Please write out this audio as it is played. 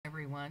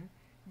everyone.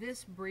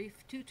 This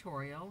brief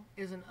tutorial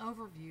is an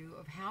overview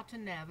of how to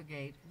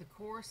navigate the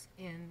course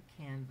in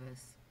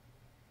Canvas.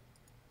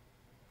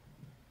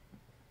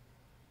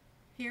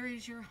 Here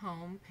is your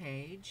home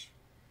page,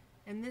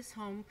 and this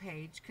home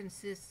page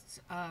consists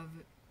of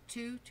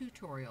two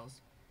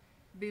tutorials.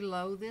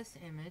 Below this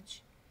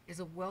image is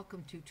a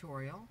welcome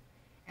tutorial,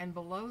 and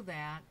below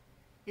that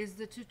is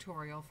the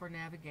tutorial for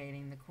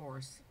navigating the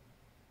course.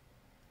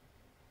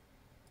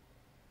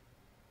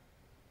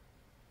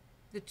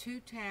 The two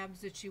tabs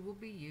that you will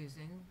be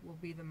using will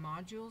be the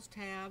Modules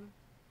tab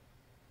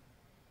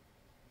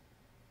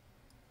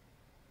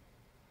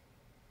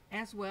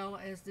as well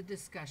as the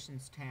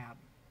Discussions tab.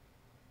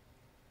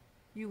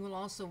 You will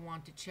also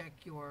want to check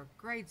your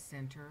Grade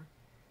Center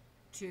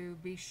to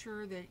be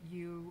sure that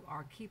you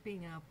are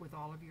keeping up with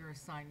all of your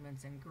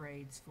assignments and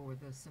grades for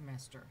the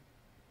semester.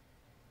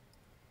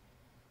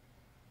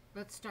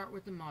 Let's start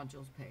with the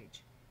Modules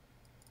page.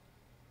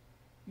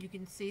 You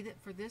can see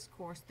that for this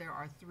course there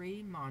are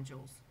 3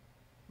 modules.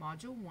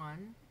 Module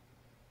 1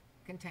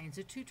 contains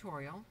a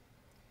tutorial,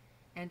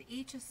 and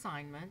each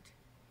assignment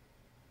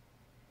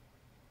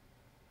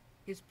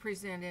is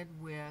presented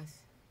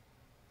with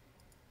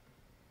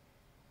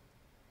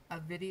a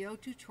video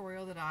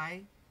tutorial that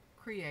I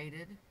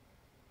created,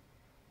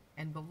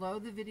 and below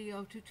the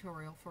video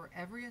tutorial for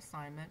every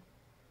assignment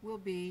will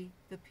be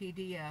the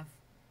PDF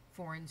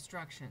for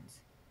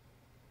instructions.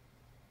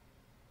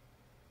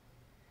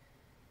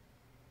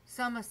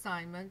 Some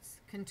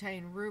assignments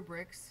contain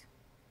rubrics,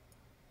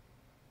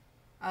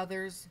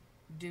 others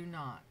do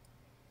not.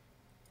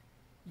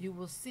 You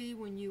will see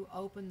when you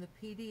open the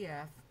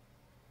PDF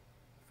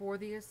for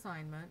the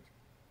assignment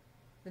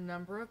the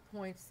number of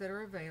points that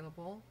are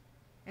available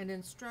and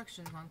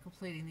instructions on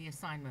completing the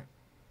assignment.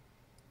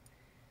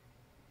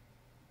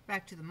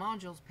 Back to the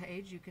modules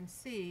page, you can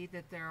see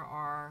that there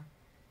are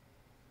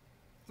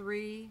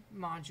 3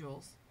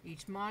 modules.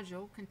 Each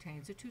module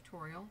contains a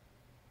tutorial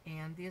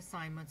and the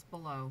assignments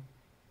below.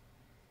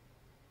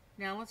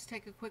 Now let's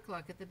take a quick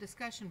look at the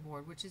discussion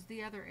board, which is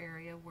the other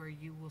area where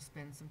you will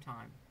spend some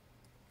time.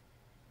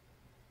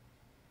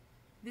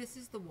 This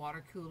is the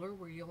water cooler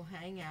where you'll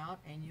hang out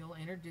and you'll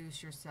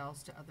introduce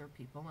yourselves to other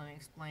people and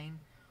explain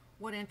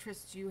what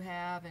interests you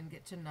have and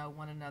get to know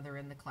one another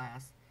in the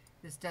class.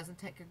 This doesn't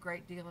take a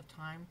great deal of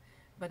time,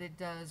 but it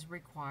does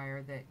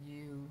require that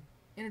you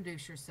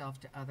introduce yourself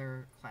to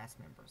other class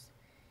members.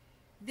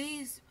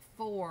 These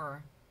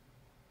 4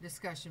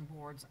 discussion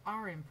boards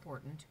are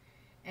important,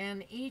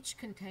 and each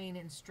contain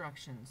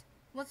instructions.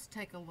 Let's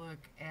take a look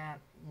at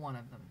one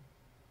of them.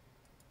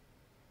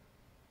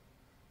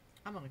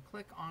 I'm going to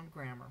click on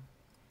Grammar.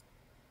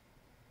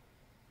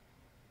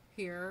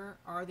 Here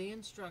are the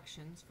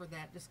instructions for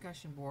that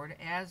discussion board,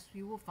 as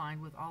you will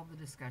find with all the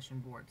discussion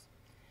boards.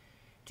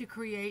 To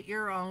create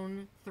your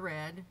own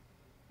thread,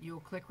 you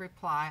will click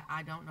Reply.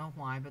 I don't know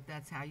why, but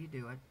that's how you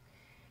do it.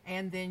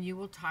 And then you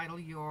will title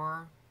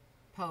your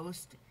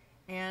post,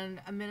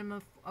 and a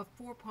minimum of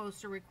 4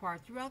 posts are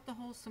required throughout the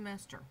whole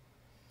semester.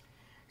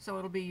 So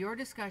it'll be your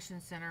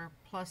discussion center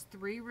plus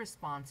 3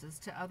 responses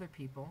to other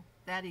people.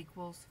 That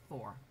equals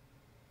 4.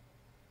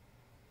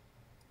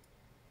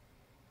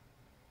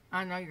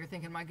 I know you're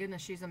thinking, my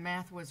goodness, she's a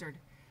math wizard.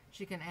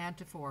 She can add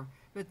to 4.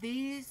 But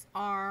these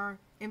are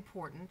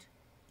important,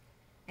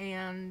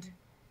 and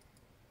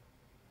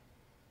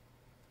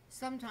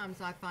sometimes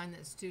I find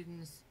that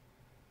students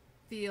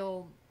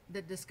feel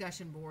that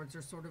discussion boards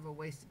are sort of a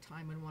waste of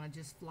time and want to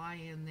just fly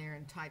in there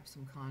and type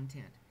some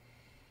content.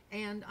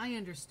 And I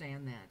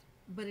understand that.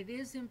 But it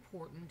is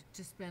important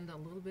to spend a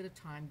little bit of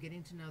time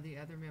getting to know the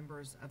other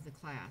members of the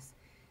class.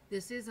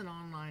 This is an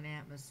online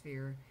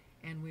atmosphere,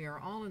 and we are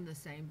all in the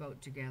same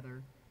boat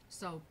together.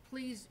 So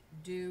please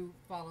do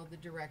follow the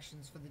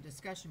directions for the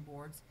discussion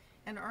boards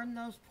and earn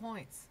those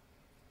points.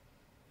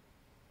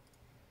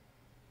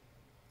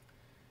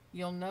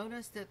 You'll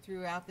notice that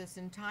throughout this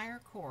entire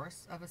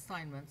course of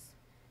assignments,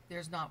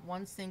 there's not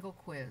one single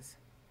quiz.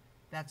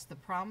 That's the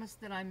promise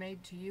that I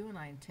made to you, and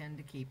I intend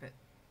to keep it.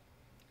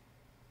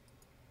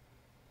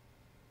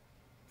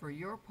 For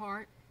your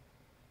part,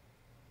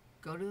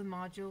 go to the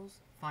modules,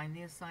 find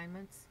the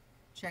assignments,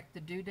 check the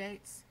due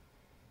dates,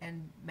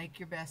 and make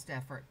your best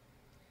effort.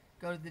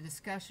 Go to the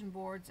discussion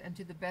boards, and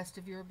to the best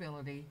of your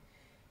ability,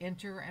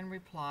 enter and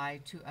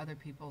reply to other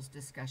people's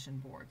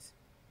discussion boards.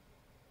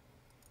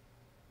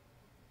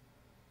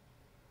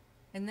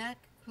 And that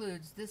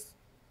concludes this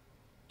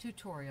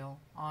tutorial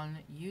on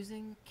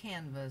using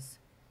Canvas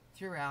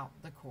throughout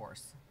the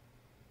course.